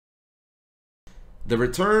The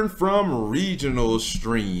return from regional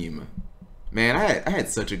stream. Man, I had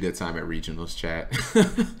such a good time at regionals, chat.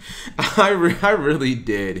 I really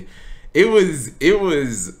did. It was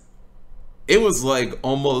like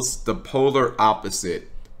almost the polar opposite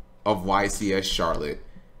of YCS Charlotte.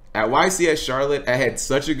 At YCS Charlotte, I had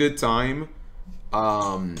such a good time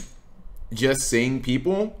just seeing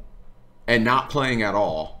people and not playing at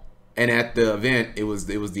all. And at the event, it was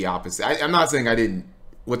the opposite. I'm not saying I didn't.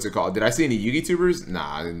 What's it called? Did I see any YouTubers?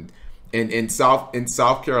 Nah. In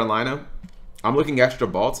South Carolina, I'm looking extra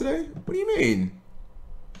ball today. What do you mean?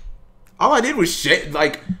 All I did was shave.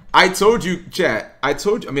 Like I told you, chat. I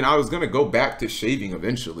mean, I was gonna go back to shaving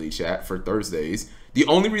eventually, chat, for Thursdays. The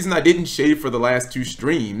only reason I didn't shave for the last 2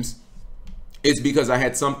 streams is because I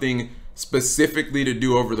had something specifically to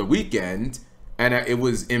do over the weekend, and it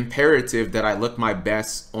was imperative that I look my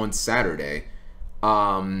best on Saturday.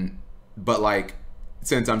 But like,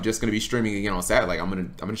 since I'm just gonna be streaming again on Saturday, like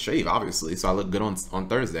I'm gonna shave, obviously, so I look good on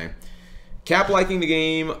Thursday. Cap liking the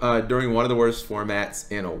game during one of the worst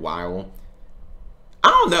formats in a while. I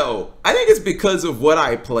don't know. I think it's because of what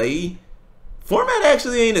I play. Format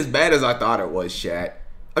actually ain't as bad as I thought it was, chat.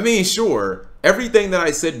 I mean, sure, everything that I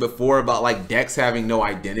said before about like decks having no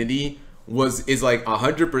identity is like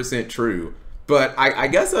 100% true. But I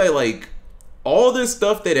guess I like all this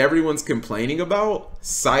stuff that everyone's complaining about,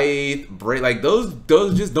 Scythe, Break, like those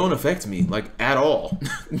just don't affect me like at all.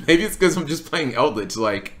 Maybe it's because I'm just playing Eldlich.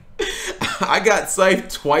 Like I got Scythe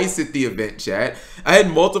twice at the event, chat. I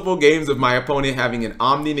had multiple games of my opponent having an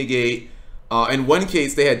Omni Negate. In one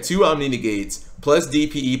case, they had 2 Omni Negates plus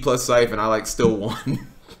DPE plus Scythe, and I like still won.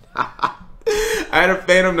 I had a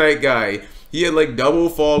Phantom Knight guy. He had like double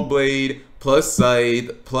Fog Blade plus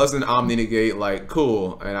Scythe plus an Omni Negate. Like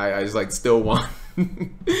cool, and I just like still won.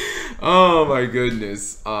 Oh my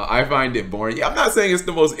goodness, I find it boring. Yeah, I'm not saying it's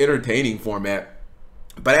the most entertaining format,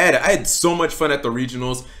 but I had so much fun at the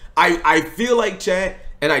regionals. I feel like, chat,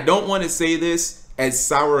 and I don't want to say this as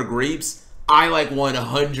sour grapes, I like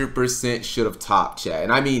 100% should have top, chat,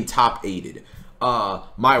 and I mean top 8'd.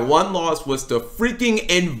 My one loss was to freaking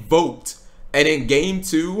Invoked, and in game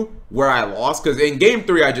 2 where I lost, because in game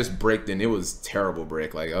 3 I just bricked and it was terrible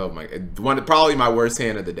brick, like oh my, probably my worst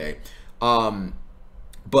hand of the day.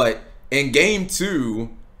 But in game 2,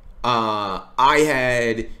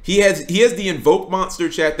 he has the Invoke monster,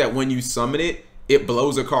 chat, that when you summon it, it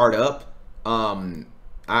blows a card up. I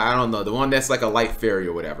don't know, the one that's like a light fairy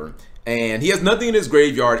or whatever. And he has nothing in his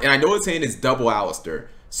graveyard, and I know his hand is double Alistair.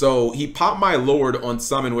 So he popped my Lord on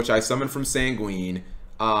summon, which I summoned from Sanguine.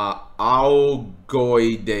 Algoides.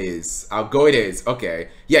 Okay.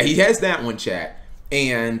 Yeah, he has that one, chat.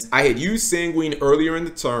 And I had used Sanguine earlier in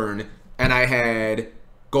the turn, and I had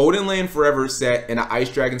Golden Land Forever set and an Ice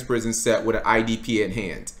Dragon's Prison set with an IDP in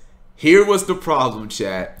hand. Here was the problem,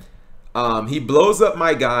 chat. He blows up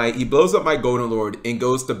my guy, he blows up my Golden Lord and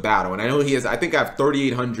goes to battle. And I know he has, I think I have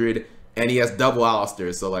 3,800 and he has double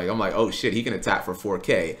Alistair. So like, I'm like, oh shit, he can attack for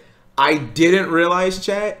 4K. I didn't realize,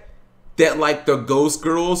 chat, that like the Ghost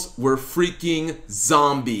Girls were freaking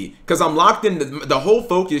zombie. Cause I'm locked in, the whole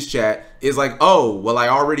focus, chat, is like, oh, well I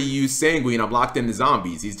already used Sanguine, I'm locked into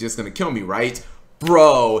zombies. He's just gonna kill me, right?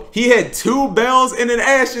 Bro, he had 2 bells and an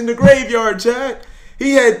Ash in the graveyard, chat.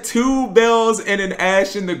 He had 2 bells and an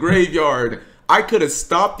Ash in the graveyard. I could have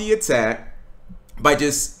stopped the attack by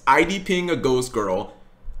just IDPing a Ghost Girl.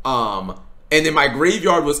 And then my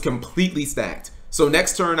graveyard was completely stacked. So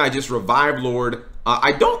next turn, I just Revive Lord.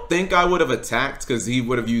 I don't think I would have attacked because he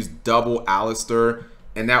would have used double Alistair.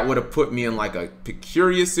 And that would have put me in like a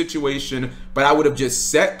precarious situation. But I would have just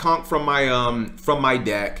set Conk from my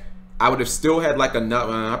deck. I would have still had like enough.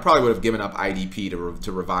 I probably would have given up IDP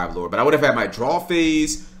to Revive Lord, but I would have had my draw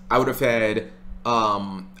phase. I would have had,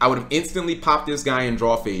 I would have instantly popped this guy in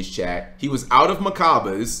draw phase, chat. He was out of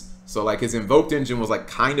Macabas, so like his Invoked engine was like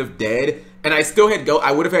kind of dead, and I still had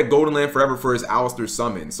I would have had Golden Land Forever for his Alistair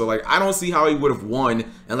summon. So like I don't see how he would have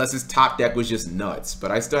won unless his top deck was just nuts. But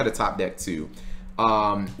I still had a top deck too.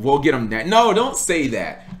 We'll get him next. No, don't say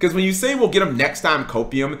that. Because when you say we'll get him next time,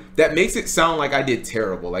 Copium, that makes it sound like I did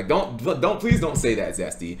terrible. Like, please don't say that,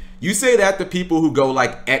 Zesty. You say that to people who go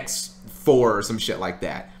like X4 or some shit like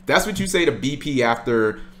that. That's what you say to BP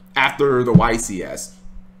after the YCS.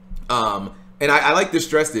 And I like to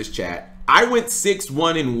stress this, chat. I went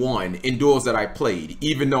 6-1-1 in duels that I played,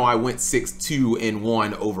 even though I went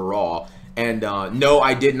 6-2-1 overall. And no,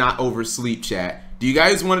 I did not oversleep, chat. Do you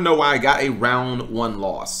guys want to know why I got a round 1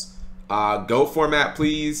 loss? Go format,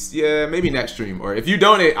 please. Yeah, maybe next stream. Or if you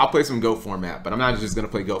donate, I'll play some Go format. But I'm not just going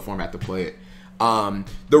to play Go format to play it. The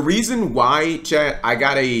reason why, chat, I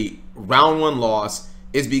got a round 1 loss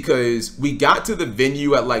is because we got to the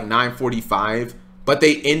venue at like 9:45, but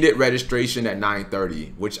they ended registration at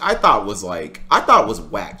 9:30, which I thought was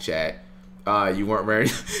whack, chat. You weren't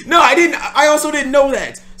ready. No, I didn't. I also didn't know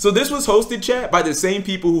that. So this was hosted, chat, by the same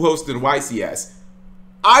people who hosted YCS.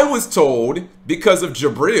 I was told because of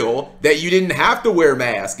Jabril that you didn't have to wear a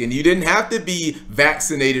mask and you didn't have to be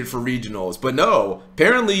vaccinated for regionals. But no,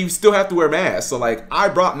 apparently you still have to wear masks. So like I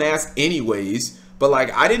brought masks anyways, but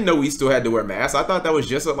like I didn't know we still had to wear masks. I thought that was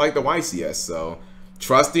just like the YCS. So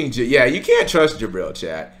trusting, yeah, you can't trust Jabril,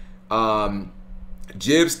 chat.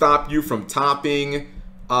 Jib stopped you from topping.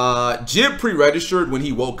 Jib pre-registered when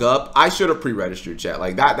he woke up. I should have pre-registered, chat.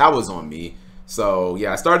 Like that was on me. So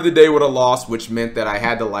yeah, I started the day with a loss, which meant that I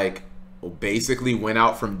had to like basically win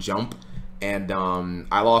out from jump, and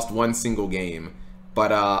I lost one single game.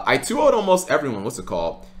 But I 2-0'd almost everyone. What's it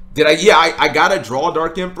called? Did I? Yeah, I got a draw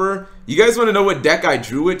Dark Emperor. You guys want to know what deck I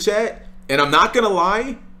drew with, chat? And I'm not gonna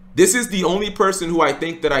lie, this is the only person who I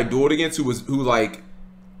think that I dueled against who like,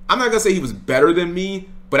 I'm not gonna say he was better than me,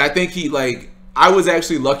 but I think I was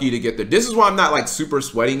actually lucky to get there. This is why I'm not like super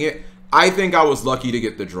sweating it. I think I was lucky to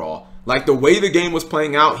get the draw. Like the way the game was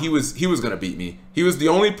playing out, he was gonna beat me. He was the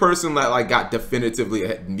only person that like got definitively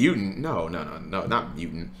ahead. Mutant? No, not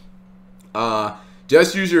mutant.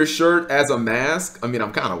 Just use your shirt as a mask. I mean,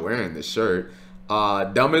 I'm kind of wearing this shirt.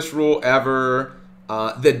 Dumbest rule ever.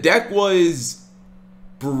 The deck was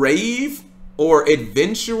Brave or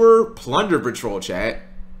Adventurer Plunder Patrol, chat.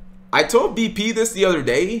 I told BP this the other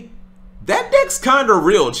day. That deck's kind of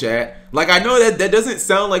real, chat. Like, I know that doesn't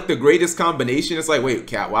sound like the greatest combination. It's like, wait,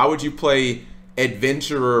 Cat, why would you play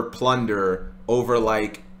Adventurer Plunder over,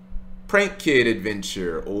 like, Prank Kid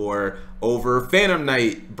Adventure or over Phantom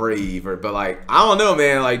Knight Brave? But, like, I don't know,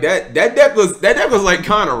 man. Like, that deck was like,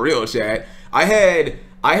 kind of real, chat. I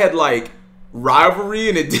had, like, Rivalry,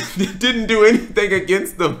 and it didn't do anything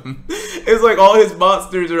against them. It's like all his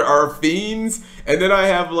monsters are fiends, and then I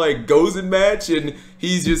have like Gozen Match, and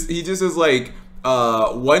he just is like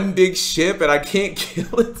one big ship, and I can't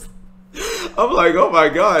kill it. I'm like, oh my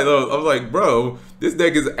god. I'm like, bro, this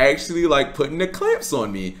deck is actually like putting the clamps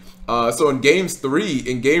on me. So in game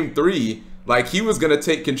three, like he was gonna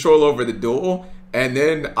take control over the duel, and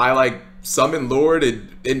then I like summoned Lord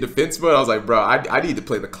in defense mode. I was like, bro, I need to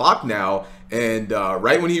play the clock now. And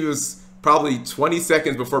right when he was probably 20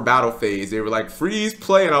 seconds before battle phase, they were like, freeze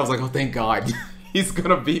play, and I was like, oh, thank God, he's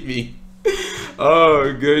gonna beat me.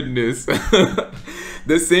 Oh goodness. The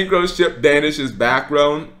synchro ship banishes back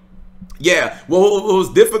row. Yeah, well, what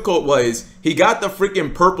was difficult was he got the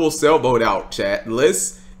freaking purple sailboat out, chat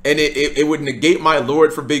list, and it would negate my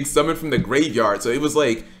Lord for being summoned from the graveyard. So it was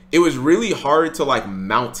like, it was really hard to like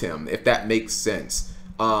mount him, if that makes sense.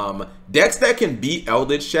 Decks that can beat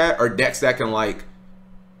Eldlich, chat, are decks that can like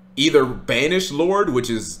either banish Lord,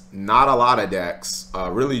 which is not a lot of decks,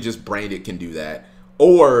 really just Branded can do that,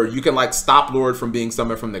 or you can like stop Lord from being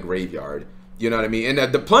summoned from the graveyard. You know what I mean?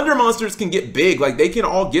 And the plunder monsters can get big, like they can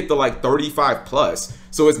all get to like 35 plus,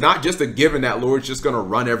 so it's not just a given that Lord's just gonna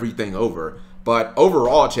run everything over. But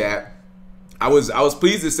overall, chat, I was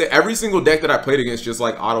pleased to say every single deck that I played against just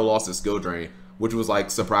like auto lost to skill drain, which was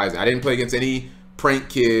like surprising. I didn't play against any Prank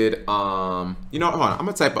Kid. You know, hold on, I'm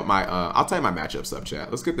gonna type up my I'll type my matchups up,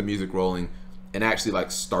 chat. Let's get the music rolling and actually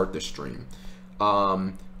like start the stream.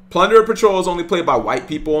 Plunder Patrol is only played by white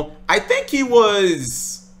people. I think he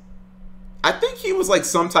was like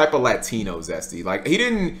some type of Latino zesty. Like he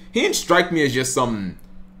didn't strike me as just some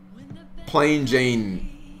plain Jane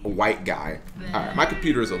white guy. All right, my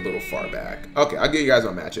computer is a little far back. Okay, I'll get you guys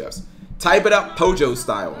on matchups. Type it up Pojo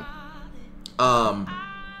style.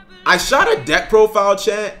 I shot a deck profile,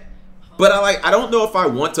 chat, but I don't know if I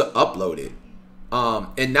want to upload it.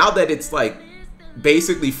 And now that it's like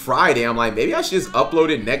basically Friday, I'm like, maybe I should just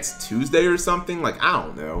upload it next Tuesday or something. Like, I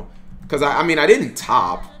don't know, because I mean I didn't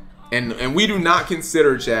top, and we do not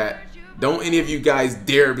consider, chat. Don't any of you guys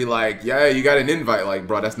dare be like, yeah, you got an invite. Like,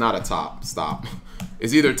 bro, that's not a top. Stop.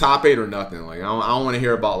 It's either top 8 or nothing. Like, I don't want to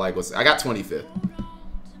hear about like I got 25th.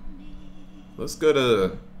 Let's go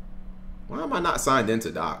to. Why am I not signed into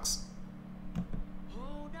Docs?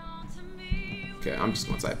 Okay, I'm just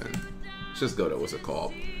gonna type in. Let's just go to, what's it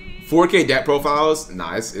called? 4K deck profiles.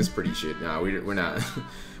 Nah, it's pretty shit. Nah, we're not.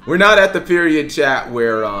 We're not at the period, chat,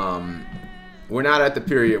 where we're not at the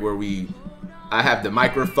period where I have the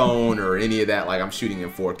microphone or any of that. Like I'm shooting in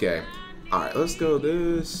 4K. All right, let's go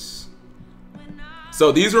this.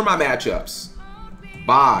 So these were my matchups.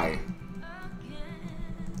 Bye.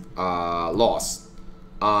 Loss.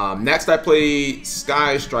 Next I played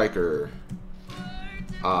Sky Striker.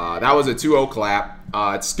 That was a 2-0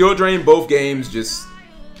 clap. Skill drain both games. Just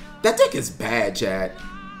That deck is bad, chat.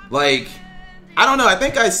 Like, I don't know. I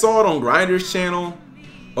think I saw it on Grinder's channel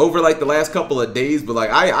over like the last couple of days, but like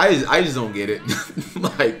I just don't get it.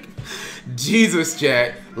 Like, Jesus,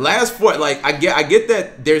 chat. Last four, like I get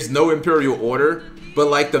that there's no Imperial Order, but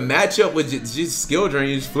like the matchup with just skill drain,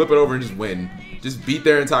 you just flip it over and just win. Just beat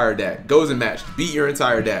their entire deck. Goes and match. Beat your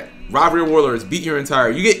entire deck. Robbery Warlords, beat your entire.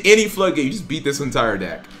 You get any floodgate, you just beat this entire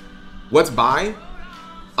deck. What's buy?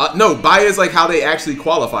 No, buy is like how they actually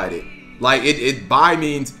qualified it. Like buy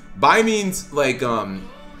means like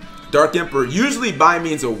Dark Emperor. Usually buy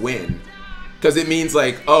means a win, because it means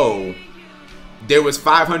like, oh, there was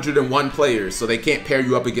 501 players, so they can't pair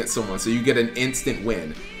you up against someone, so you get an instant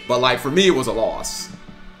win. But like for me, it was a loss.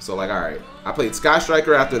 So like, all right, I played Sky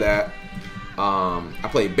Striker after that. I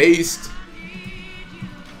played Based.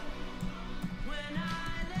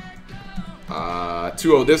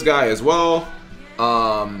 2-0 this guy as well.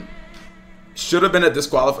 Should have been a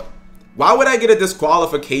disqualify. Why would I get a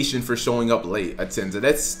disqualification for showing up late at Tenza?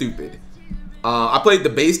 That's stupid. I played the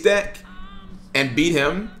base deck and beat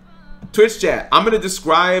him. Twitch chat, I'm gonna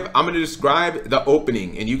describe the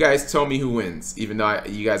opening, and you guys tell me who wins, even though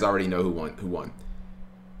you guys already know who won.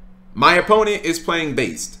 My opponent is playing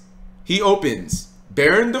Based. He opens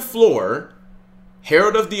Baron the Floor,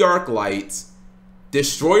 Herald of the Arclight,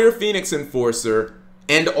 Destroyer Phoenix Enforcer,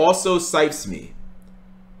 and also Sipes me.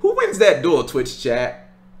 Who wins that duel, Twitch chat?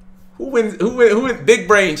 Who wins? Who wins? Big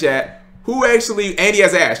brain chat. Who actually? And he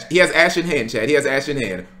has Ash. He has Ash in hand, chat. He has Ash in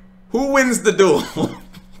hand. Who wins the duel?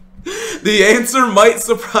 The answer might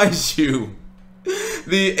surprise you.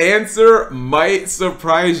 The answer might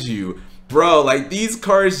surprise you. Bro, like, these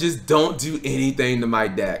cards just don't do anything to my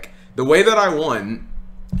deck. The way that I won,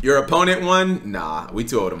 your opponent won? Nah, we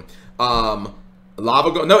 2-0'd him. Lava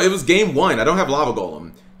Golem. No, it was game 1. I don't have Lava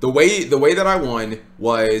Golem. The way that I won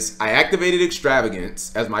was I activated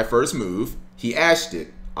Extravagance as my first move. He ashed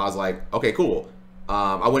it. I was like, okay, cool.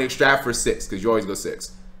 I went Extrav for 6, because you always go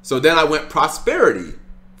 6. So then I went Prosperity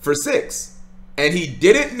for 6. And he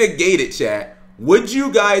didn't negate it, chat. Would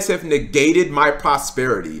you guys have negated my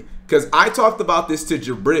Prosperity? Because I talked about this to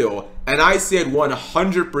Jabril, and I said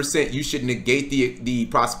 100% you should negate the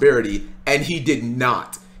Prosperity, and he did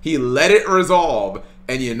not. He let it resolve,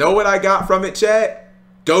 and you know what I got from it, chat?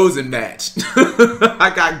 Goes and match.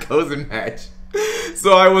 I got goes and match.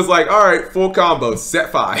 So I was like, all right, full combo,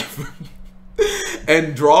 set 5.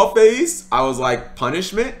 And draw phase, I was like,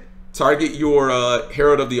 punishment, target your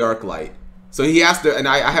Herald of the Arclight. So he has to, and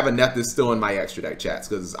I have a net that's still in my extra deck chats,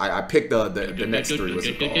 because I picked the next 3, what's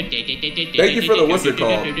it called? Thank you for the what's it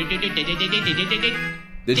called?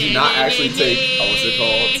 Did you not actually take, what's it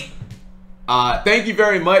called? Thank you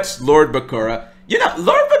very much, Lord Bakura. You know,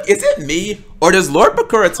 is it me, or does Lord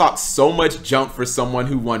Bakura talk so much junk for someone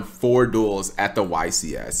who won 4 duels at the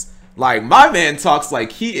YCS? Like, my man talks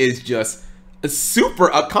like he is just super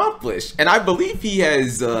accomplished, and I believe he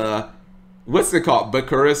has, what's it called?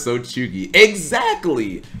 Bakura Sochugi.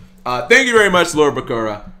 Exactly. Thank you very much, Lord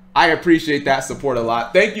Bakura. I appreciate that support a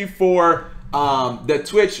lot. Thank you for the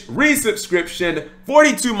Twitch resubscription,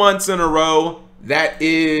 42 months in a row. That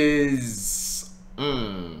is,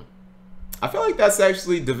 I feel like that's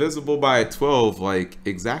actually divisible by 12, like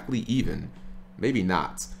exactly even. Maybe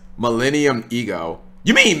not. Millennium Ego.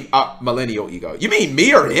 You mean Millennial Ego? You mean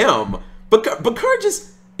me or him? Bakura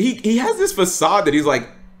just he has this facade that he's like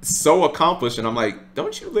so accomplished, and I'm like,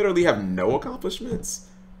 don't you literally have no accomplishments?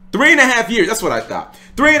 3.5 years. That's what I thought.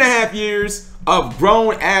 3.5 years of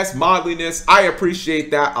grown ass modeliness. I appreciate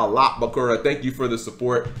that a lot, Bakura. Thank you for the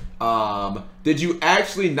support. Did you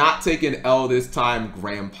actually not take an L this time,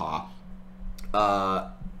 Grandpa?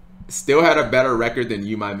 Still had a better record than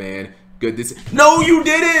you, my man. Good. No, you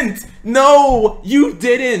didn't. No, you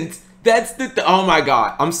didn't. That's oh my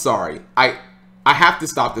god. I'm sorry. I have to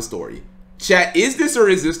stop the story. Chat, is this or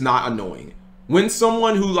is this not annoying? When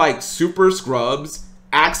someone who like super scrubs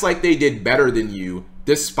acts like they did better than you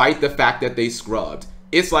despite the fact that they scrubbed.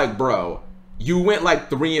 It's like, bro, you went like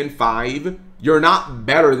 3 and 5. You're not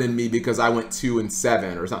better than me because I went 2 and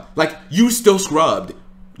 7 or something. Like, you still scrubbed.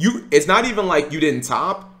 It's not even like you didn't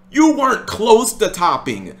top. You weren't close to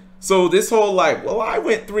topping. So this whole like, well, I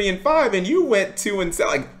went 3 and 5 and you went 2 and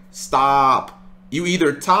 7. Like, stop. You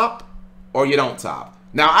either top or you don't top.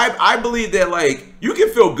 Now, I believe that, like, you can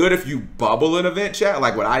feel good if you bubble an event, chat,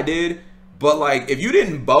 like what I did. But, like, if you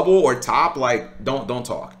didn't bubble or top, like, don't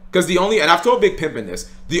talk. Because and I've told Big Pimpin'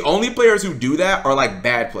 this, the only players who do that are, like,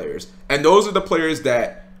 bad players. And those are the players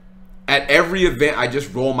that, at every event, I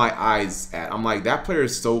just roll my eyes at. I'm like, that player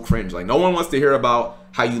is so cringe. Like, no one wants to hear about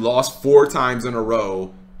how you lost 4 times in a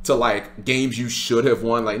row to, like, games you should have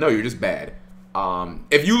won. Like, no, you're just bad.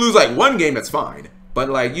 If you lose like one game, that's fine. But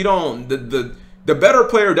like you don't, the better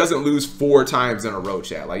player doesn't lose 4 times in a row,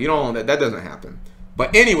 chat. Like you don't, that doesn't happen.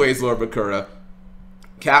 But anyways, Lord Bakura,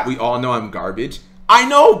 Cap, we all know I'm garbage. I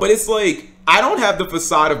know, but it's like I don't have the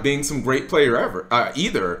facade of being some great player ever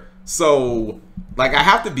either. So like I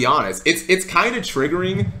have to be honest, it's kind of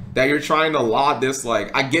triggering that you're trying to laud this.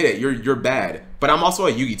 Like I get it, you're bad, but I'm also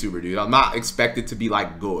a Yugi tuber, dude. I'm not expected to be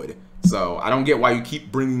like good. So I don't get why you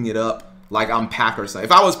keep bringing it up like I'm Pac or something.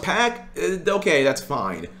 If I was Pac, okay, that's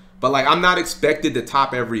fine. But like I'm not expected to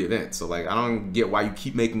top every event. So like I don't get why you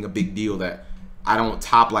keep making a big deal that I don't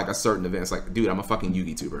top like a certain event. It's like, dude, I'm a fucking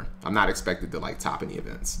Yugi tuber. I'm not expected to like top any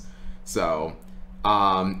events. So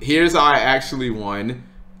here's how I actually won.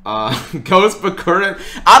 Ghost Bakura.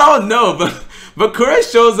 I don't know, but Bakura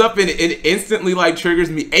shows up and it instantly like triggers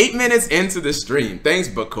me 8 minutes into the stream. Thanks,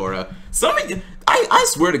 Bakura. Some of you, I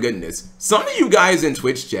swear to goodness, some of you guys in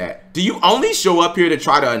Twitch chat, do you only show up here to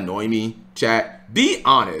try to annoy me, chat? Be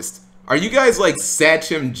honest. Are you guys like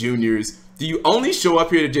Satcham Juniors? Do you only show up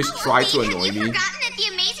here to just try to annoy me? Forgotten that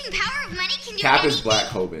the amazing power of money can do Cap is anything? Black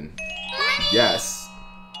Hoban. Money Yes.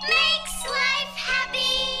 makes life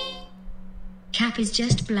happy. Cap is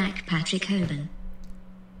just Black Patrick Hoban.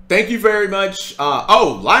 Thank you very much.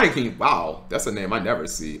 Oh, Lion King. Wow, that's a name I never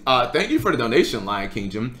see. Thank you for the donation, Lion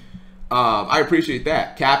Kingdom. I appreciate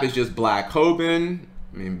that. Cap is just Black Hoban.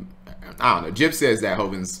 I mean, I don't know. Jib says that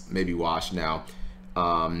Hoban's maybe washed now.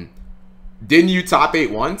 Didn't you top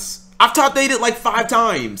 8 once? I've top 8 it like 5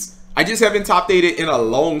 times. I just haven't top 8 it in a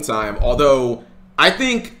long time. Although I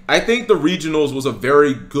think the regionals was a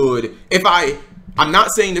very good. I'm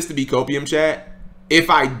not saying this to be copium, chat. If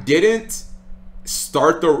I didn't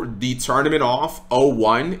start the tournament off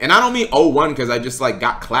 0-1, and I don't mean 0-1 because I just like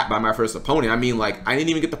got clapped by my first opponent. I mean like I didn't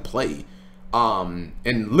even get to play.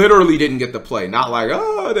 And literally didn't get to play. Not like,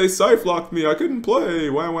 oh, they scythe locked me, I couldn't play.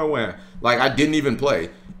 Wah. Like I didn't even play.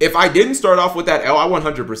 If I didn't start off with that L, I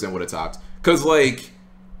 100% would have topped. Cause like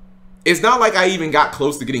it's not like I even got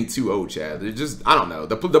close to getting 2-0, Chad. They're just, I don't know.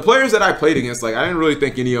 The players that I played against, like I didn't really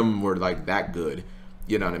think any of them were like that good.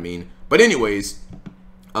 You know what I mean? But anyways,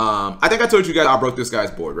 I think I told you guys I broke this guy's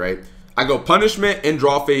board, right? I go punishment and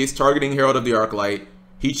draw face, targeting Herald of the Arclight.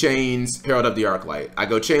 He chains Herald of the Arclight. I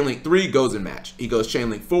go chain link 3, goes in match. He goes chain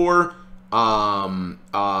link 4, Baron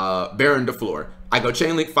to floor. I go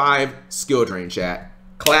chain link 5, skill drain, chat.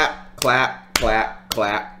 Clap, clap, clap,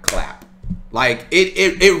 clap, clap. Like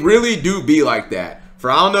it really do be like that.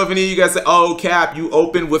 For I don't know if any of you guys say, oh Cap, you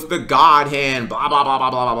open with the God hand, blah blah blah blah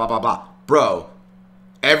blah blah blah blah. Bro,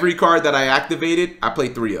 every card that I activated, I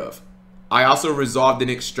played 3 of. I also resolved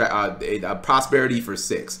a prosperity for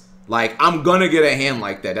 6. Like I'm gonna get a hand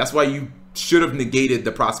like that. That's why you should have negated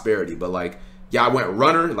the prosperity. But like, yeah, I went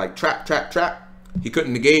runner, like trap, trap, trap. He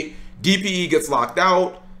couldn't negate. DPE gets locked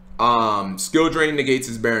out. Skill drain negates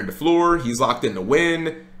his Baron to floor. He's locked in to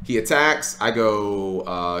win. He attacks. I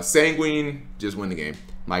go sanguine. Just win the game.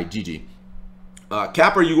 My GG.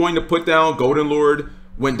 Cap, are you going to put down Golden Lord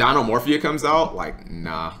when Dinomorphia comes out? Like,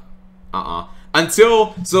 nah.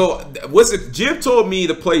 Until, so what's it? Jib told me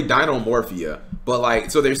to play Dinomorphia, but like,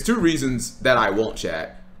 so there's 2 reasons that I won't,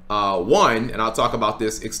 chat. One, and I'll talk about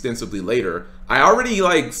this extensively later. I already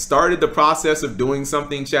like started the process of doing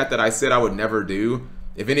something, chat, that I said I would never do.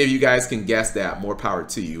 If any of you guys can guess that, more power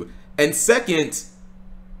to you. And second,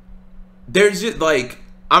 there's just like,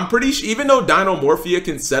 I'm pretty sure, even though Dinomorphia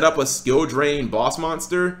can set up a skill drain boss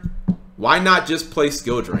monster, why not just play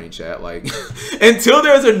skill drain, chat? Like, until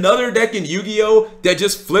there's another deck in Yu-Gi-Oh! That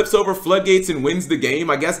just flips over floodgates and wins the game.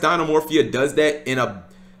 I guess Dinomorphia does that in a,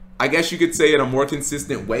 I guess you could say, in a more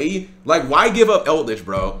consistent way. Like, why give up Eldlich,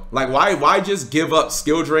 bro? Like, why just give up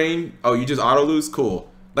skill drain? Oh, you just auto lose? Cool.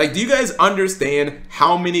 Like, do you guys understand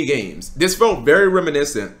how many games? This felt very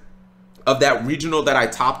reminiscent of that regional that I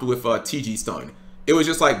topped with TG Stun. It was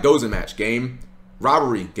just like goes in match, game,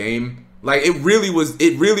 robbery, game. Like it really was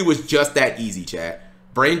just that easy, chat.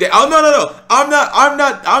 Brain dead. Oh no.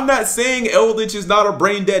 I'm not saying Eldlich is not a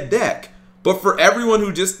brain dead deck. But for everyone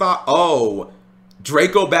who just thought, oh,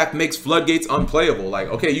 Draco back makes floodgates unplayable. Like,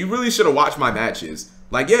 okay, you really should have watched my matches.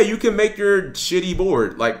 Like, yeah, you can make your shitty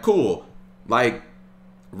board. Like, cool. Like,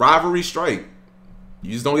 rivalry strike.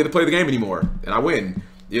 You just don't get to play the game anymore. And I win.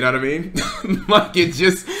 You know what I mean? Like, it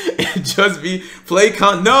just be play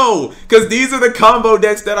no, because these are the combo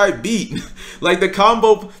decks that I beat. Like, the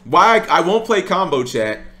combo, why I won't play combo,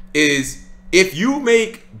 chat, is if you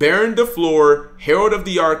make Baron de Floor, Herald of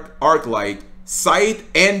the Arclight, Scythe,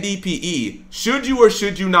 and DPE, should you or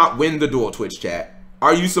should you not win the duel, Twitch chat?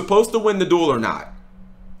 Are you supposed to win the duel or not?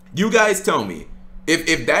 You guys tell me.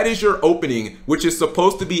 If that is your opening, which is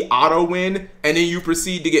supposed to be auto win, and then you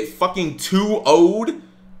proceed to get fucking 2-0'd,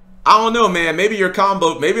 I don't know, man. Maybe your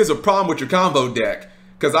combo, maybe there's a problem with your combo deck.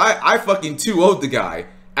 Because I fucking 2-0'd the guy.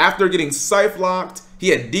 After getting Scythe locked, he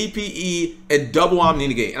had DPE and double Omni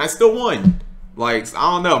Negate, and I still won. Like,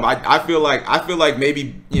 I don't know. I feel like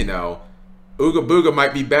maybe, you know, Ooga Booga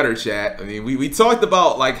might be better, chat. I mean, we talked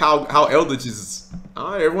about like how Eldlich is.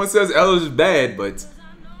 Everyone says Eldlich is bad, but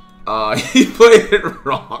he played it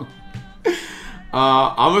wrong.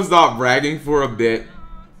 I'm gonna stop bragging for a bit.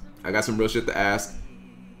 I got some real shit to ask.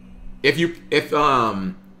 If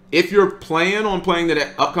you're planning on playing the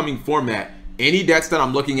upcoming format, any decks that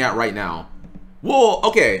I'm looking at right now, well,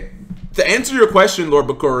 okay. To answer your question, Lord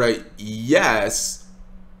Bakura, yes.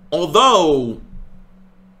 Although,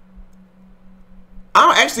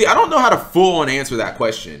 I don't know how to full on answer that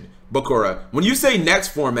question, Bakura. When you say next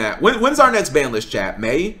format, when's our next ban list, chat?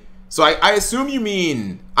 May? So I assume you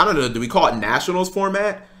mean, I don't know, do we call it Nationals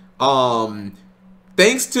format?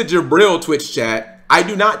 Thanks to Jabril Twitch chat, I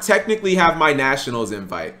do not technically have my Nationals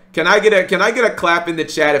invite. Can I get a clap in the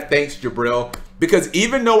chat if thanks Jabril? Because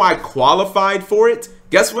even though I qualified for it,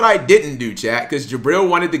 guess what I didn't do, chat? Because Jabril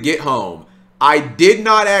wanted to get home. I did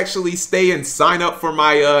not actually stay and sign up for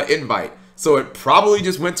my invite. So it probably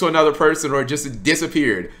just went to another person or just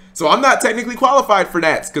disappeared. So I'm not technically qualified for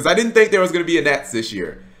Nats because I didn't think there was going to be a Nats this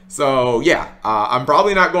year. So yeah, I'm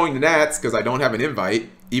probably not going to Nats because I don't have an invite.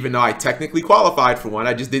 Even though I technically qualified for one,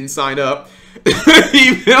 I just didn't sign up.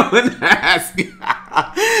 Email and ask. Yeah,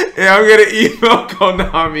 I'm gonna email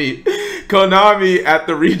Konami at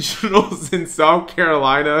the regionals in South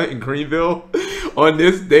Carolina in Greenville. On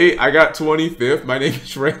this date, I got 25th. My name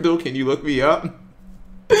is Randall. Can you look me up?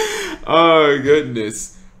 Oh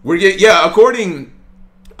goodness. We're getting, yeah, according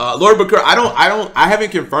Lord Booker, I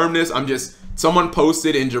haven't confirmed this. I'm just, someone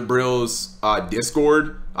posted in Jabril's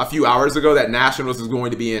Discord a few hours ago that Nationals is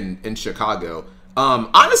going to be in Chicago.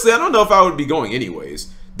 Honestly, I don't know if I would be going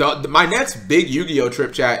anyways. My next big Yu-Gi-Oh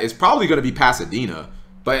trip, chat, is probably going to be Pasadena,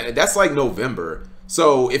 but that's like November.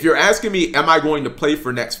 So if you're asking me, am I going to play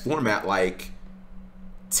for next format? Like,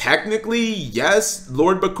 technically, yes,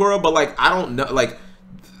 Lord Bakura, but like, I don't know. Like,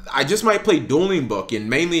 I just might play Dueling Book, and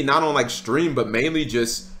mainly not on like stream, but mainly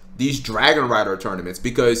just these Dragon Rider tournaments,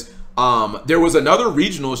 because there was another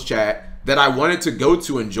regionals, chat, that I wanted to go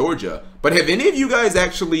to in Georgia. But have any of you guys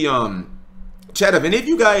actually chat, have any of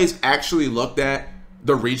you guys actually looked at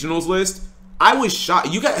the regionals list? I was shocked.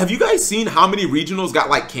 Have you guys seen how many regionals got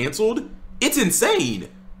like canceled? It's insane.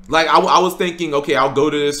 Like I was thinking, okay, I'll go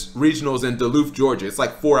to this regionals in Duluth, Georgia. It's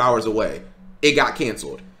like 4 hours away. It got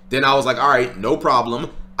canceled. Then I was like, all right, no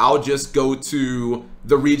problem. I'll just go to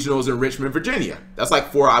the regionals in Richmond, Virginia. That's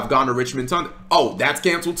like 4. I've gone to Richmond ton. Oh, that's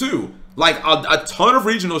canceled too. Like a ton of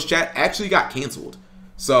regionals, chat, actually got canceled.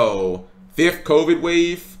 So 5th COVID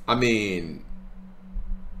wave. I mean,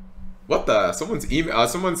 what the? Someone's email.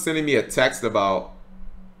 Someone's sending me a text about.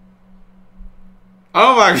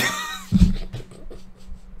 Oh my god.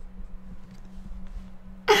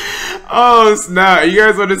 Oh snap! You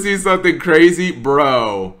guys want to see something crazy,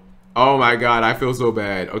 bro? Oh my god, I feel so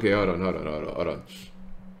bad. Okay, hold on.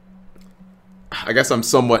 I guess I'm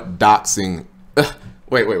somewhat doxing.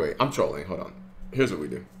 Wait. I'm trolling. Hold on. Here's what we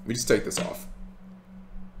do. We just take this off.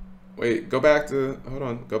 Wait, go back to. Hold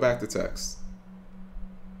on. Go back to text.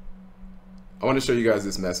 I want to show you guys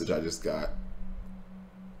this message I just got.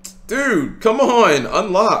 Dude, come on,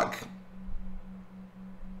 unlock.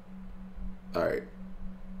 All right.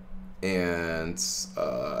 And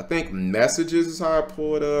I think messages is how I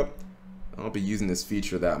pull it up. I don't be using this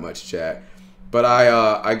feature that much, chat. But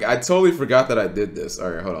I totally forgot that I did this.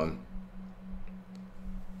 All right, hold on.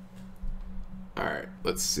 All right,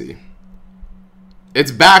 let's see.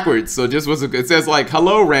 It's backwards, so just was it says like,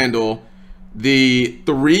 "Hello, Randall. The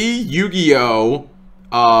 3 Yu-Gi-Oh!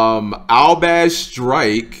 Albaz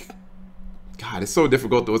Strike." God, it's so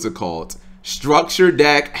difficult. What's it called? Structure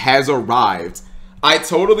deck has arrived. I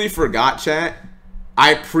totally forgot, chat.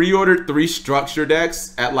 I pre-ordered 3 structure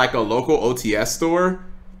decks at like a local OTS store,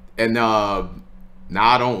 and now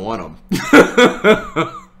I don't want them.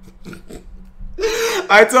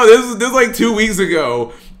 I told this was like 2 weeks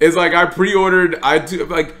ago. It's like I pre-ordered.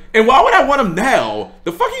 And why would I want them now?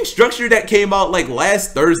 The fucking structure deck came out like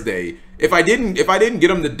last Thursday. If I didn't get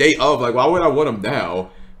them the day of, like, why would I want them now?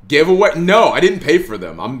 Giveaway? No, I didn't pay for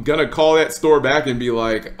them. I'm gonna call that store back and be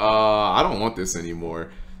like, I don't want this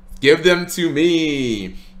anymore. Give them to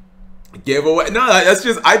me. Giveaway? No, that's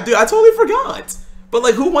just I totally forgot. But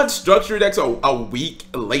like, who wants structure decks a week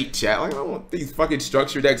late, chat? Like, I don't want these fucking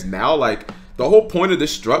structure decks now. Like, the whole point of the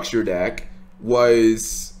structure deck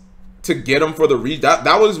was to get him for the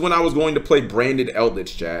that was when I was going to play branded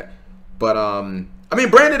Eldlich, chat. But I mean,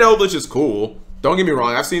 branded Eldlich is cool. Don't get me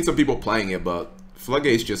wrong. I've seen some people playing it, but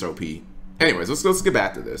Floodgate's just OP. Anyways, let's get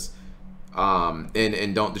back to this.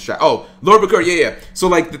 And don't distract. Oh, Lord Bakura, yeah. So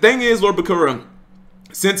like the thing is, Lord Bakura,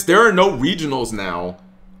 since there are no regionals now,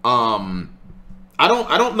 I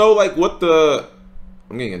don't know like what the.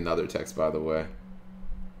 I'm getting another text, by the way.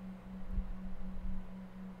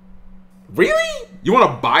 Really? You want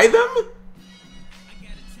to buy them?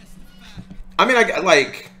 I mean,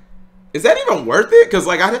 like, is that even worth it? Because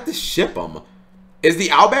like I'd have to ship them. Is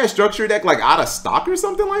the Outback structure deck like out of stock or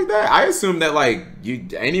something like that? I assume that like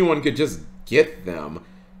anyone could just get them.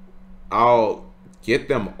 I'll get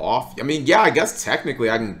them off. I mean, yeah, I guess technically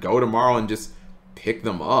I can go tomorrow and just pick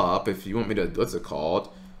them up if you want me to. What's it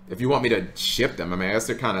called? If you want me to ship them. I mean, I guess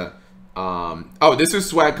they're kind of. Oh, this is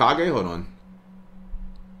Swag Kage. Hold on.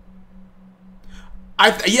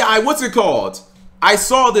 What's it called? I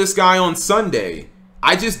saw this guy on Sunday.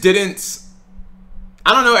 I just didn't.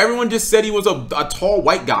 I don't know. Everyone just said he was a tall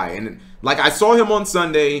white guy, and like I saw him on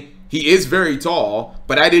Sunday. He is very tall,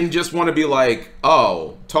 but I didn't just want to be like,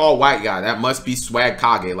 oh, tall white guy. That must be Swag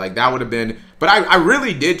Kage. Like that would have been. But I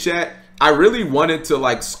really did, chat. I really wanted to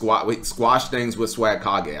like squash things with Swag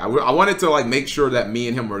Kage. I wanted to like make sure that me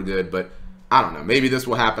and him were good, but I don't know. Maybe this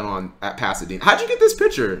will happen at Pasadena. How'd you get this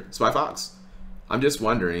picture, Spy Fox? I'm just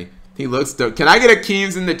wondering. He looks dope. Can I get a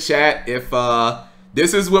Keems in the chat if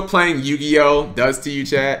this is what playing Yu-Gi-Oh does to you,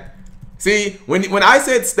 chat? See, when I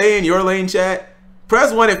said stay in your lane, chat,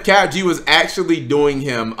 press 1 if Cap G was actually doing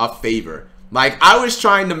him a favor. Like I was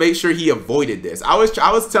trying to make sure he avoided this. I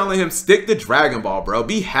was telling him stick to Dragon Ball, bro.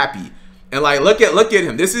 Be happy. And like look at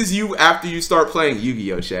him. This is you after you start playing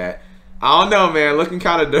Yu-Gi-Oh, chat. I don't know, man. Looking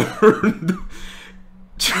kind of different.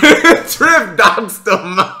 Trip doxed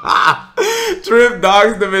him. Trip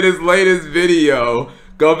doxed him in his latest video.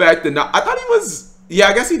 Go back to I thought he was. Yeah,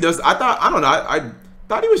 I guess he does. I don't know. I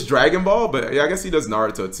thought he was Dragon Ball, but yeah, I guess he does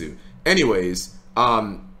Naruto too. Anyways,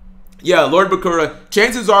 yeah, Lord Bakura.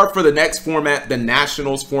 Chances are for the next format, the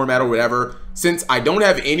Nationals format or whatever, since I don't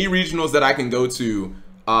have any regionals that I can go to,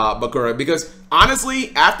 Bakura, because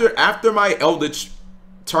honestly, after my Eldlich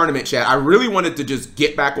tournament, chat, I really wanted to just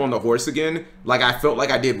get back on the horse again. Like I felt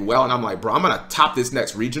like I did well, and I'm like, bro, I'm gonna top this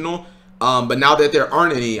next regional. But now that there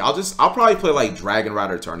aren't any, I'll probably play like Dragon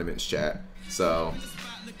Rider tournaments, chat. So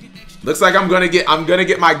looks like I'm gonna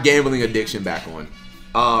get my gambling addiction back on.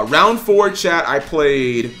 Round 4, chat, I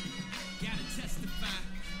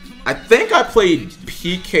think I played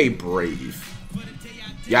PK Brave.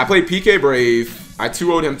 Yeah, I played PK Brave. I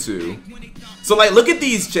 2-0'd him too. So like, look at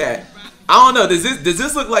these, chat. I don't know. Does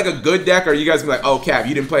this look like a good deck, or are you guys gonna be like, oh, Cap,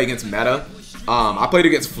 you didn't play against meta? I played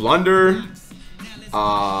against Flunder.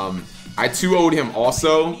 I 2-0'd him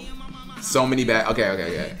also. So many bad.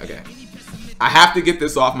 Okay. I have to get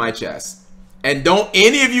this off my chest. And don't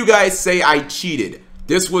any of you guys say I cheated.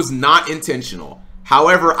 This was not intentional.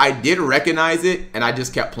 However, I did recognize it, and I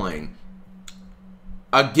just kept playing.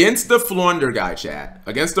 Against the Flunder guy, chat.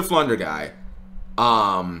 Against the Flunder guy.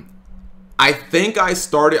 I think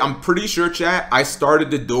I'm pretty sure, chat, I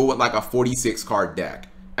started the duel with like a 46 card deck.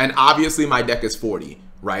 And obviously my deck is 40,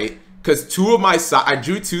 right? Because I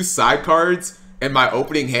drew 2 side cards in my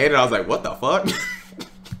opening hand, and I was like, what the fuck?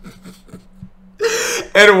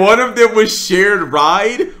 And one of them was Shared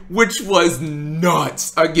Ride, which was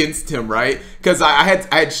nuts against him, right? Because I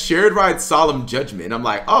had Shared Ride Solemn Judgment. And I'm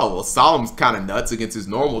like, oh, well, Solemn's kind of nuts against his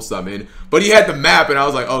normal summon. But he had the map, and I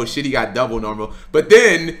was like, oh, shit, he got double normal. But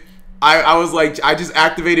then I was like, I just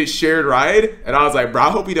activated Shared Ride, and I was like, bro, I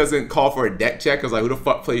hope he doesn't call for a deck check, because like, who the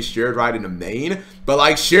fuck plays Shared Ride in the main? But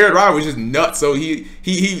like, Shared Ride was just nuts. So he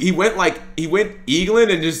went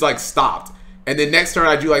Eaglin and just like stopped. And then next turn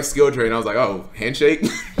I drew like Skill Drain. I was like, oh, handshake.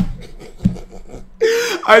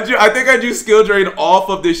 I think I drew Skill Drain off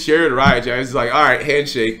of this Shared Ride. I was like, all right,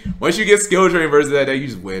 handshake. Once you get Skill Drain versus that deck, you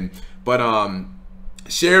just win. But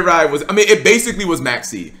Shared Ride was, I mean, it basically was Max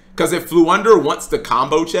C. Because if Flunder wants the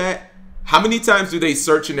combo, chat, how many times do they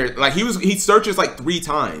search in there? Like he searches like 3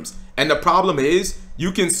 times. And the problem is,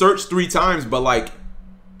 you can search 3 times, but like,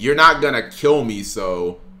 you're not gonna kill me.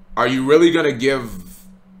 So are you really gonna give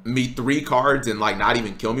me 3 cards and like not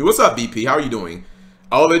even kill me? What's up, BP? How are you doing?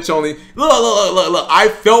 Eldlich only. Look. I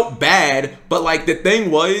felt bad, but like the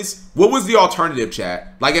thing was, what was the alternative,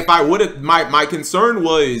 chat? Like if I would have, my concern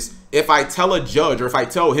was if I tell a judge or if I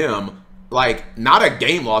tell him, like not a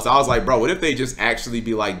game loss. I was like, bro, what if they just actually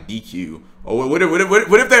be like DQ? Or what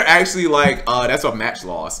if they're actually like, that's a match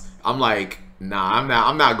loss? I'm like, nah,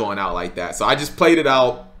 I'm not going out like that. So I just played it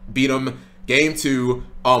out, beat him. Game 2,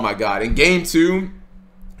 oh my god. In game 2,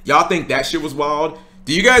 Y'all think that shit was wild?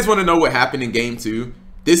 Do you guys want to know what happened in game 2?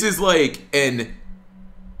 This is like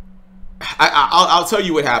I'll tell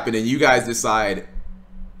you what happened, and you guys decide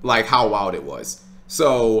like how wild it was.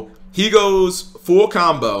 So he goes full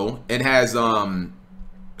combo and has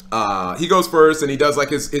he goes first and he does like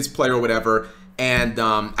his play or whatever, and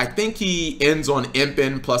I think he ends on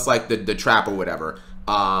imping plus like the trap or whatever,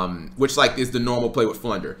 which like is the normal play with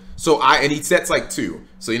Flunder. So and he sets like 2.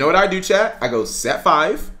 So you know what I do, chat? I go set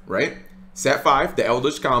 5, right? Set 5, the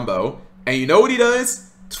Eldlich combo, and you know what he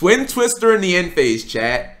does? Twin Twister in the end phase,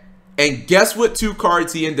 chat. And guess what 2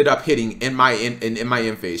 cards he ended up hitting in my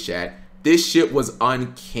end phase, chat? This shit was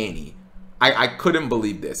uncanny. I couldn't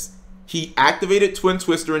believe this. He activated Twin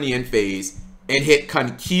Twister in the end phase and hit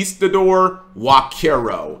Conquistador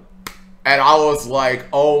Vaquero. And I was like,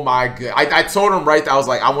 oh my god. I told him right there, I was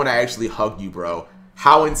like, I want to actually hug you, bro.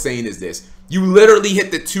 How insane is this? You literally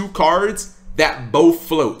hit the 2 cards that both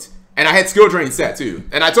float. And I had Skill Drain set too.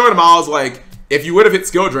 And I told him, I was like, if you would have hit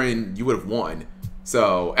Skill Drain, you would have won.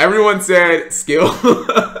 So everyone said skill.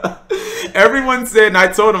 Everyone said, and I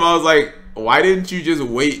told him, I was like, why didn't you just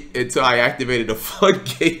wait until I activated the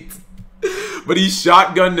floodgate? But he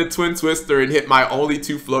shotgunned the Twin Twister and hit my only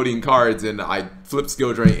 2 floating cards, and I flipped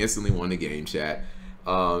Skill Drain, instantly won the game, chat.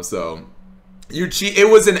 So you cheat. It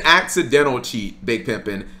was an accidental cheat, Big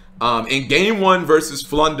Pimpin'. In game 1 versus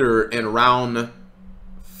Flunder in round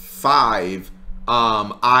 5,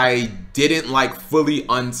 I didn't like fully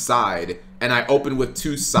unside, and I opened with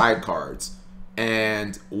 2 side cards,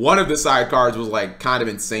 and one of the side cards was like kind of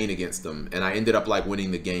insane against them, and I ended up like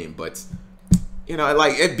winning the game. But you know,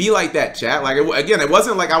 like it'd be like that, chat. Like again, it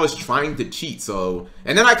wasn't like I was trying to cheat. So,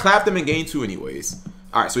 and then I clapped him in game 2 anyways.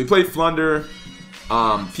 All right, so we played Flunder,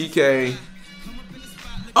 PK.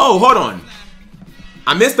 Oh, hold on,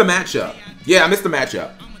 I missed the matchup. Yeah, I missed the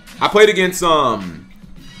matchup. I played against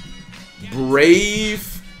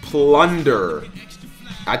Brave Plunder.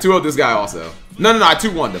 I 2-0'd this guy also. No, I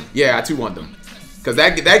 2-1'd him. Yeah, I 2-1'd him. Because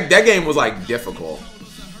that game was like difficult.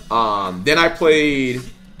 Then I played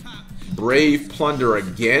Brave Plunder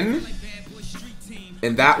again.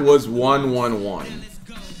 And that was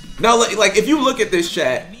 1-1-1. Now, like if you look at this,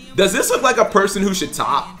 chat, does this look like a person who should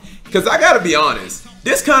top? Because I gotta be honest,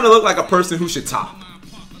 this kind of looked like a person who should top.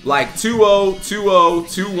 Like 2-0, 2-0,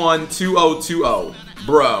 2-1, 2-0, 2-0.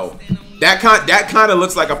 Bro, that kind of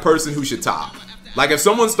looks like a person who should top. Like if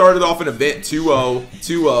someone started off an event 2-0,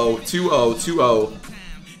 2-0, 2-0, 2-0.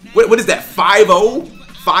 What is that, 5-0?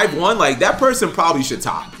 5-1? Like that person probably should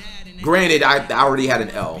top. Granted, I already had an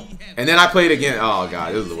L. And then I played again. Oh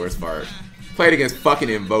god, this is the worst part. Played against fucking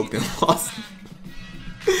Invoked and lost.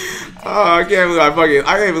 Oh, I can't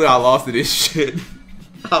believe I lost to this shit.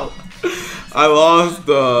 I lost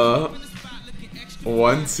the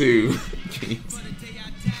 1-2 games.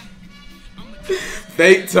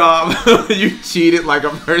 Fake top. You cheated like a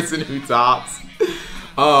person who tops.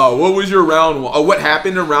 What was your round 1? Oh, what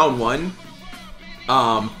happened in round 1?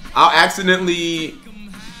 I'll accidentally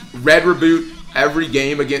red reboot every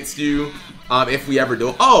game against you if we ever do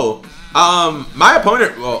it. Oh, my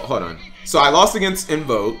opponent. Well, hold on. So I lost against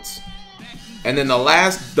Invoked, and then the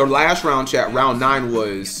last round, chat, round 9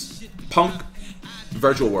 was Punk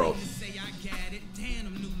Virtual World.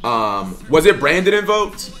 Was it Branded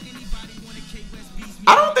Invoked?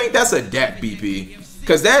 I don't think that's a deck, BP,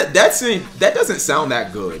 because that doesn't sound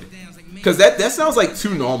that good. Because that sounds like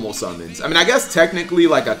 2 normal summons. I mean, I guess technically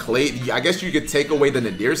like a Clay, I guess you could take away the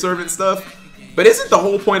Nadir Servant stuff. But isn't the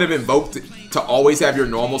whole point of Invoke to always have your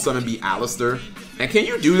normal summon be Alistair? And can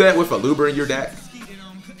you do that with a Luber in your deck?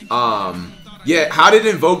 Yeah, how did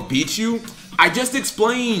Invoke beat you? I just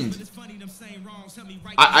explained.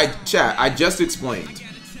 Chat, I just explained.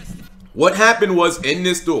 What happened was in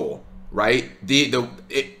this duel, right?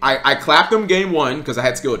 I clapped him game 1 because I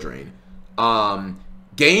had skill drain.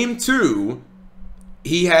 Game 2,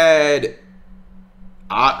 he had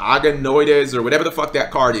Aganoides or whatever the fuck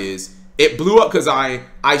that card is. It blew up because I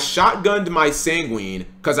shotgunned my Sanguine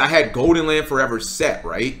because I had Golden Land Forever set,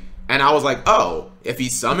 right? And I was like, oh, if he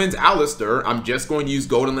summons Alistair, I'm just going to use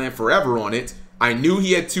Golden Land Forever on it. I knew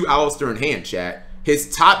he had 2 Alistair in hand, chat.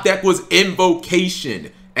 His top deck was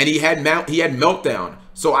Invocation, and he had Meltdown,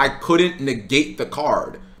 so I couldn't negate the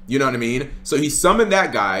card. You know what I mean? So he summoned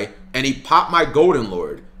that guy, and he popped my Golden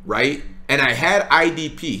Lord, right? And I had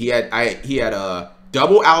IDP. He had a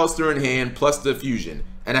double Alistair in hand plus the fusion,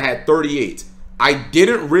 and I had 38. I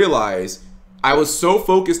didn't realize I was so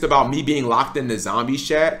focused about me being locked in the zombie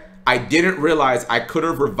chat. I didn't realize I could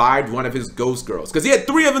have revived one of his ghost girls because he had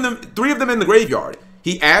three of them in the graveyard.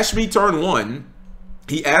 He ashed me turn 1.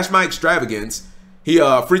 He ashed my extravagance. He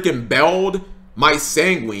freaking belled my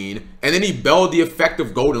Sanguine, and then he belled the effect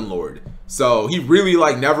of Golden Lord. So he really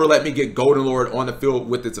like never let me get Golden Lord on the field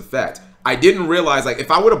with its effect. I didn't realize like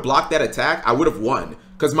if I would have blocked that attack, I would have won.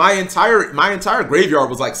 Because my entire graveyard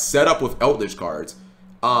was like set up with Eldlich cards.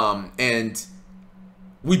 And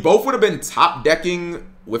we both would have been top decking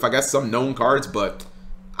with I guess some known cards, but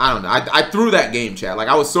I don't know. I threw that game, chat. Like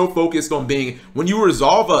I was so focused on being, when you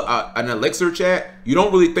resolve an elixir, chat, you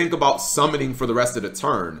don't really think about summoning for the rest of the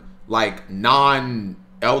turn, like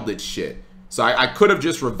non-Eldlich shit. So I could have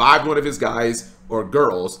just revived one of his guys or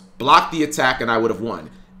girls, blocked the attack, and I would have won.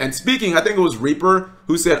 And speaking, I think it was Reaper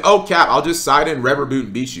who said, "Oh Cap, I'll just side in Red Reboot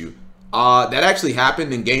and beat you." That actually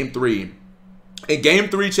happened in Game 3. In Game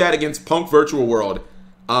 3, chat, against Punk Virtual World,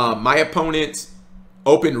 my opponent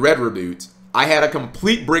opened Red Reboot. I had a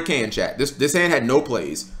complete brick hand, chat. This hand had no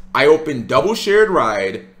plays. I opened Double Shared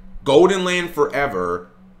Ride, Golden Land Forever,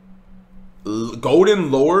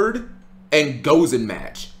 Golden Lord, and Gozen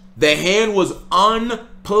Match. The hand was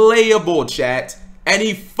unplayable, chat. And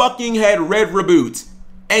he fucking had Red Reboot.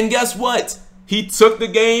 And guess what? He took the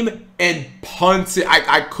game and punted.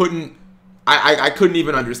 I couldn't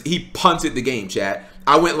even understand. He punted the game, chat.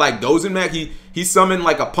 I went like Gozen Mac. He summoned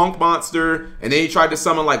like a punk monster, and then he tried to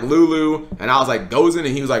summon like Lulu, and I was like Gozen,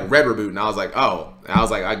 and he was like Red Reboot, and I was like, oh. And I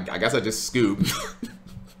was like, I guess I just scooped.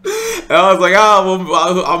 And I was like, oh,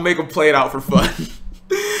 well, I'll make him play it out for fun.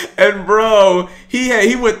 And bro,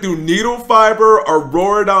 he went through Needle Fiber,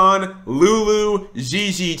 Auroradon, Lulu,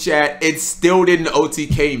 Gigi, chat, and still didn't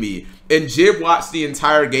OTK me. And Jib watched the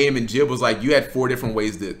entire game, and Jib was like, you had 4 different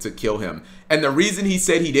ways to kill him. And the reason he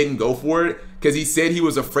said he didn't go for it, because he said he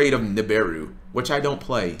was afraid of Nibiru, which I don't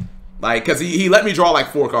play. Like, because he let me draw like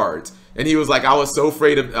 4 cards. And he was like, I was so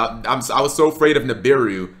afraid of I was so afraid of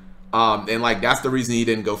Nibiru. And like that's the reason he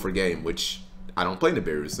didn't go for game, which I don't play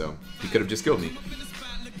Nibiru, so he could have just killed me.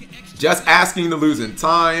 Just asking to lose in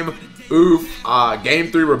time. Oof.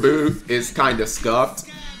 Game 3 reboot is kind of scuffed.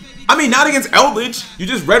 I mean, not against Eldlich. You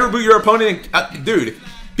just red reboot your opponent and, dude,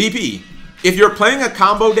 BP. If you're playing a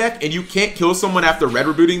combo deck and you can't kill someone after red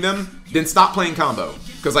rebooting them, then stop playing combo.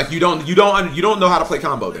 Cause like you don't know how to play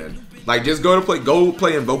combo then. Like just go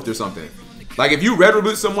play Invoked or something. Like if you red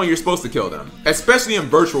reboot someone, you're supposed to kill them. Especially in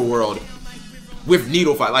Virtual World with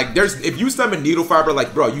Needle Fiber. Like if you summon Needle Fiber,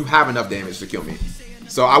 like bro, you have enough damage to kill me.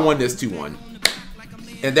 So I won this 2-1.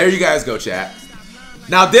 And there you guys go, chat.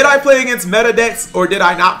 Now, did I play against meta decks or did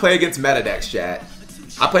I not play against meta decks, chat?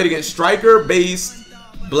 I played against Striker, Base,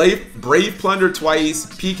 Brave Plunder twice,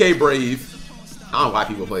 PK Brave. I don't know why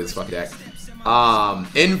people play this fucking deck.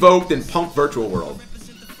 Invoked and Punk Virtual World.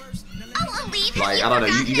 Like, I don't know,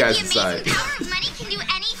 you guys decide.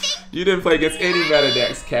 You didn't play against any meta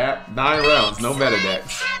decks, Cap. 9 rounds, no meta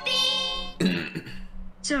decks.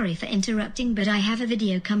 Sorry for interrupting, but I have a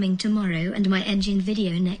video coming tomorrow and my engine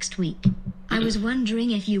video next week. I was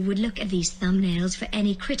wondering if you would look at these thumbnails for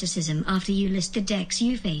any criticism after you list the decks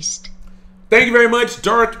you faced. Thank you very much,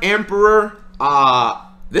 Dark Emperor.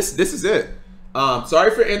 This is it.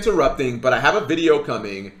 Sorry for interrupting, but I have a video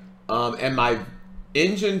coming, and my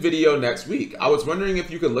engine video next week. I was wondering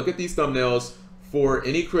if you could look at these thumbnails for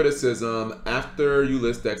any criticism after you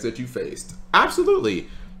list decks that you faced. Absolutely.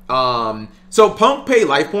 So Punk pay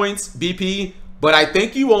life points, BP, but I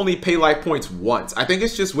think you only pay life points once. I think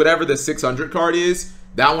it's just whatever the 600 card is.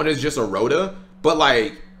 That one is just a Rhoda. But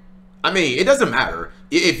like, I mean, it doesn't matter.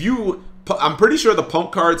 If you, I'm pretty sure the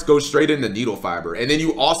Punk cards go straight into Needle Fiber. And then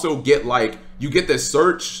you also get like, you get the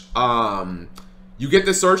search, Lulu.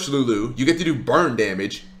 You get to do burn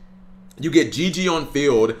damage. You get GG on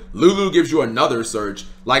field. Lulu gives you another search.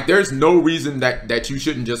 Like, there's no reason that you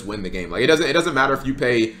shouldn't just win the game. Like, it doesn't matter if you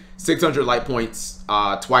pay 600 light points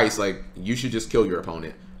twice. Like, you should just kill your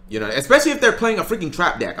opponent. You know, especially if they're playing a freaking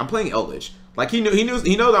trap deck. I'm playing Eldlich. Like, he knows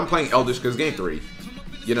I'm playing Eldlich because game 3.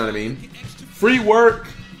 You know what I mean? Free work.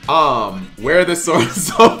 Where the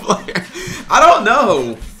source of player? I don't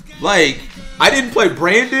know. Like, I didn't play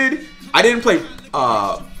Branded. I didn't play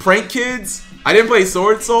Prank Kids. I didn't play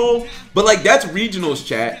Sword Soul, but like that's regionals,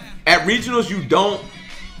 chat. At regionals, you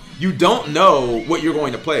don't know what you're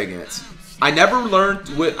going to play against. I never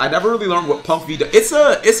really learned what Punk V does.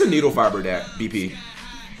 It's a Needle Fiber deck, BP.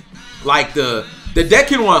 Like the deck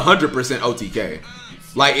can 100% OTK.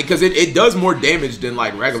 Like because it does more damage than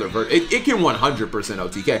like regular it can 100%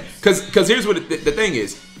 OTK. Cause here's what the thing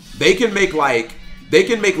is, they can make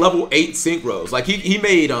level 8 synchros. Like he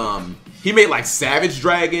made like Savage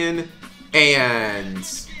Dragon. And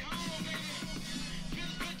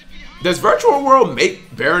does Virtual World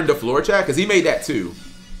make Baron de Floor, chat? Because he made that too.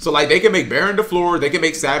 So like they can make Baron de Floor, they can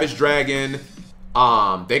make Savage Dragon.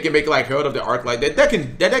 They can make like Herald of the Arc like that. That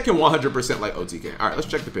can 100% like OTK. All right, let's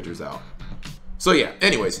check the pictures out. So yeah,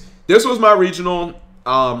 anyways, this was my regional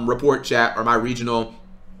report chat, or my regional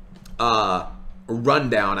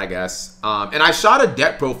rundown, I guess. And I shot a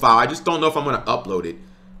deck profile. I just don't know if I'm gonna upload it.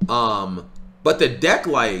 But the deck,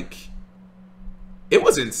 like, it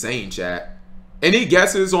was insane, chat. Any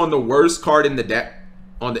guesses on the worst card in the deck,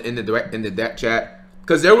 in the deck, chat?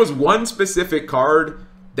 Because there was one specific card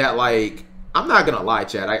that, like, I'm not gonna lie,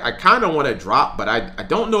 chat, I kind of want to drop, but I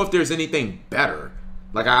don't know if there's anything better.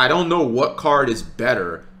 Like, I don't know what card is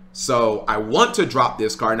better, so I want to drop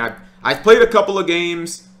this card. And I've played a couple of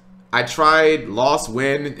games. I tried Lost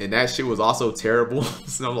Win, and that shit was also terrible.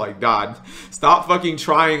 So I'm like, God, stop fucking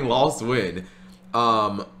trying Lost Win.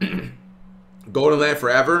 Golden Land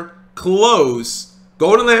Forever, close.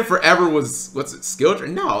 Golden Land Forever was, what's it, Skill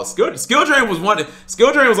Drain? No, Skill Drain was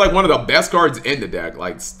like one of the best cards in the deck.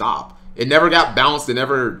 Like, stop. It never got bounced. It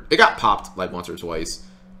got popped like once or twice.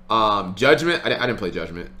 Judgment, I didn't play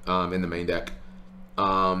Judgment in the main deck.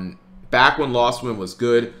 Back when Lost Win was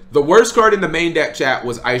good. The worst card in the main deck, chat,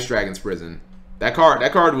 was Ice Dragon's Prison. That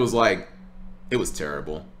card was like, it was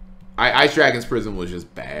terrible. Ice Dragon's Prison was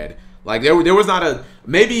just bad. Like, there was not a,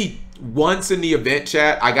 maybe once in the event,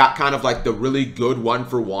 chat, I got kind of like the really good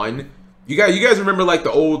 1-for-1. You guys remember like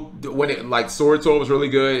the old, when it, like, Sword Soul was really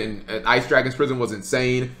good and Ice Dragon's Prison was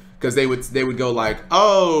insane, because they would go like,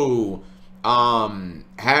 oh,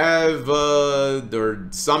 have or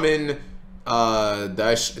summon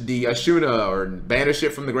the Ashuna, or banish it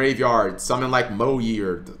from the graveyard, summon like Moyi,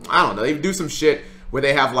 or I don't know, they do some shit where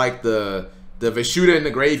they have like the Vishuda in the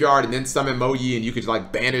graveyard and then summon Moyi, and you could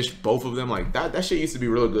like banish both of them. Like that shit used to be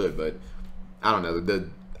real good, but I don't know, the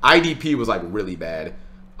IDP was like really bad.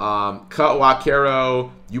 Cut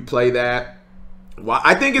Wakero, you play that. Well,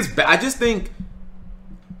 I think it's bad. I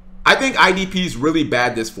think IDP is really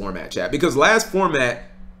bad this format, chat, because last format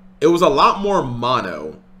it was a lot more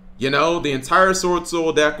mono. You know, the entire Sword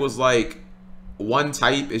Soul deck was like one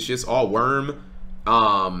type. It's just all worm.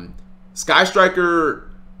 Sky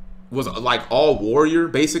Striker was like all warrior,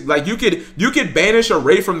 basically. Like you could banish a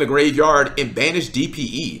Ray from the graveyard and banish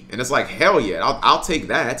DPE, and it's like, hell yeah, I'll take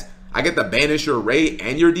that. I get to banish your Ray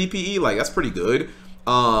and your DPE. Like, that's pretty good.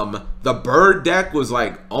 The bird deck was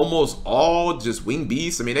like almost all just wing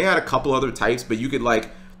beasts. I mean, they had a couple other types, but you could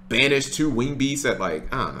like banish 2 wing beasts at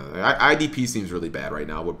like, I don't know. IDP seems really bad right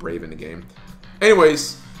now with Brave in the game.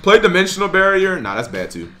 Anyways, play Dimensional Barrier. Nah, that's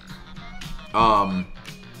bad too.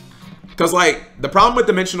 Cause like the problem with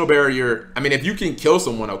Dimensional Barrier, I mean, if you can kill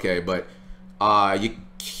someone, okay, but you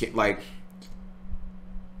can't, like,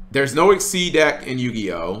 there's no Exceed deck in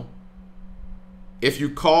Yu-Gi-Oh! If you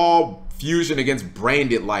call Fusion against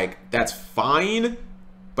Branded, like, that's fine,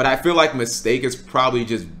 but I feel like Mistake is probably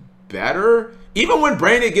just better. Even when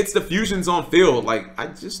Branded gets the fusions on field, like, I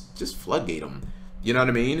just floodgate them. You know what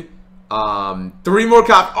I mean? 3 more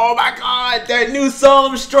cop. Oh my god, that new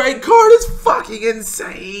Solemn Strike card is fucking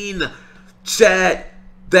insane. Chat,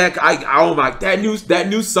 that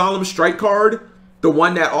new Solemn Strike card, the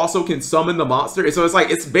one that also can summon the monster. So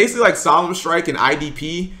it's basically like Solemn Strike and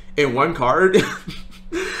IDP in one card.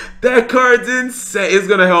 That card's insane. It's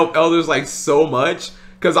gonna help Elders like so much,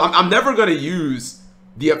 because I'm never gonna use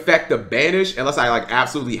the effect of banish unless I like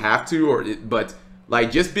absolutely have to, but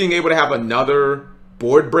like just being able to have another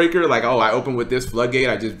board breaker, like, oh, I open with this floodgate,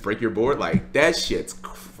 I just break your board, like that shit's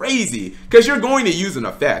crazy, because you're going to use an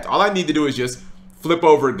effect. All I need to do is just flip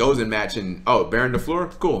over, goes and match, and oh, Baron the floor,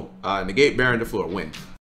 cool, negate Baron the floor, win.